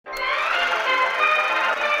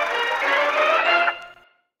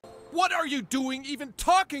What are you doing even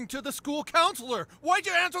talking to the school counselor? Why'd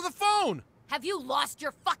you answer the phone? Have you lost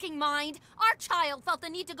your fucking mind? Our child felt the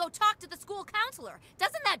need to go talk to the school counselor.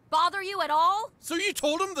 Doesn't that bother you at all? So you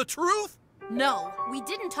told him the truth? No, we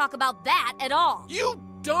didn't talk about that at all. You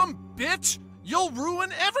dumb bitch! You'll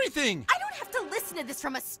ruin everything! I don't have to listen to this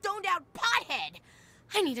from a stoned-out pothead.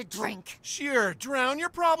 I need a drink. Sure, drown your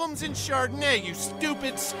problems in Chardonnay, you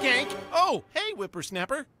stupid skank. Oh, hey,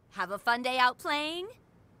 whippersnapper. Have a fun day out playing?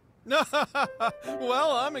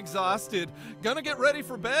 Well, I'm exhausted. Gonna get ready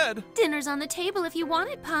for bed. Dinner's on the table if you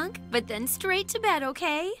want it, punk. But then straight to bed,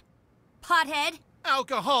 okay? Pothead.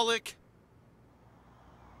 Alcoholic.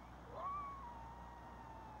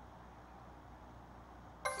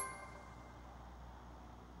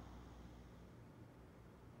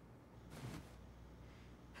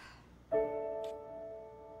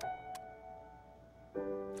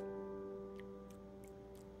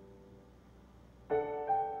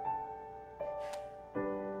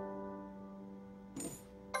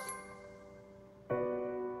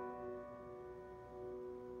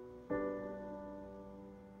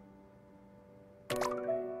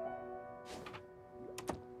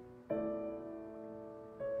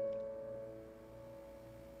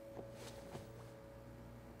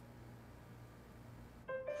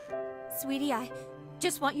 Sweetie, I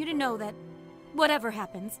just want you to know that whatever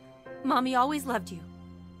happens, Mommy always loved you.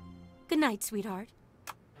 Good night, sweetheart.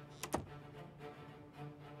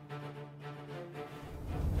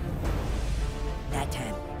 That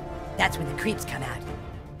time. That's when the creeps come out.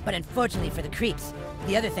 But unfortunately for the creeps,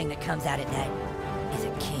 the other thing that comes out at night is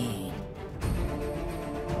a king.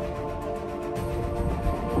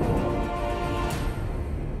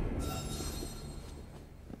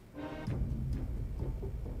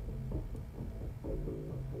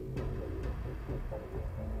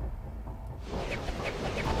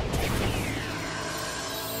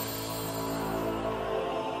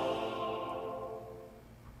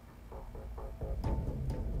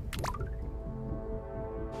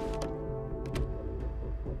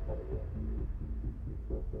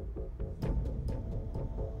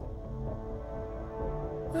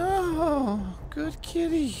 Oh, good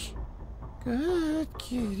kitty. Good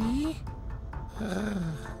kitty.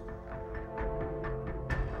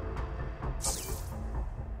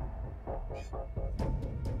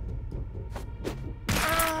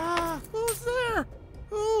 Who's there?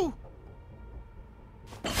 Who?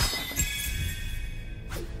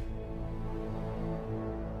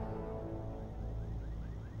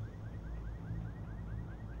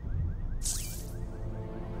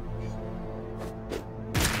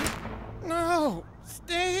 No!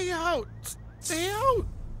 Stay out! Stay out!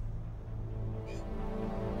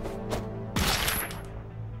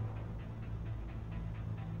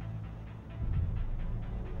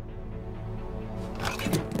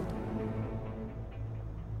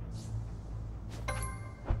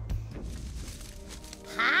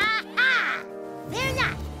 Ha ha! Fear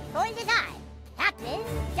not, for it is I, Captain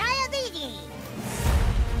Diabetes!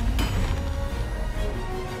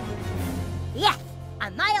 Yes,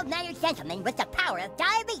 a mild-mannered gentleman with the power of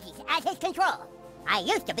diabetes at his control. I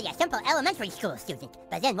used to be a simple elementary school student,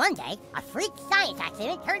 but then one day, a freak science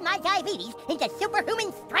accident turned my diabetes into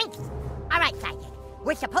superhuman strength. All right, Sidekick,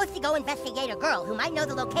 we're supposed to go investigate a girl who might know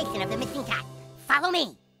the location of the missing cat. Follow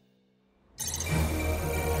me.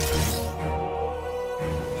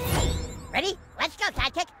 Ready? Let's go,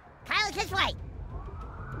 Sidekick. Kyle's this way.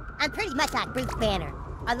 I'm pretty much like Bruce Banner,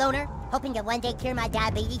 a loner, hoping to one day cure my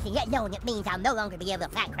diabetes and yet knowing it means I'll no longer be able to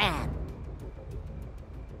fat crab.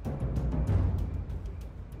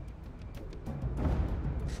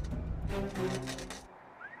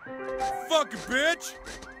 Fucking bitch!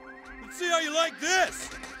 Let's see how you like this!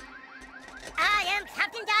 I am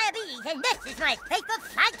Captain Diabetes, and this is my faithful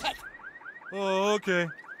sidekick. Oh, okay.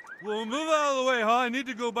 Well, move out of the way, huh? I need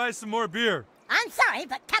to go buy some more beer. I'm sorry,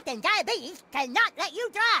 but Captain Diabetes cannot let you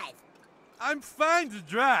drive. I'm fine to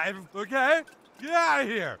drive, okay? Get out of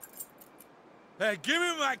here! Hey, give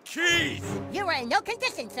me my keys! You are in no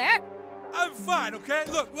condition, sir. I'm fine, okay?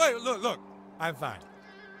 Look, wait, look. I'm fine.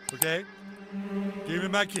 Okay? Give me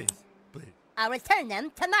my keys, please. I'll return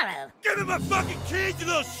them tomorrow. Give me my fucking keys, you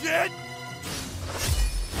little shit!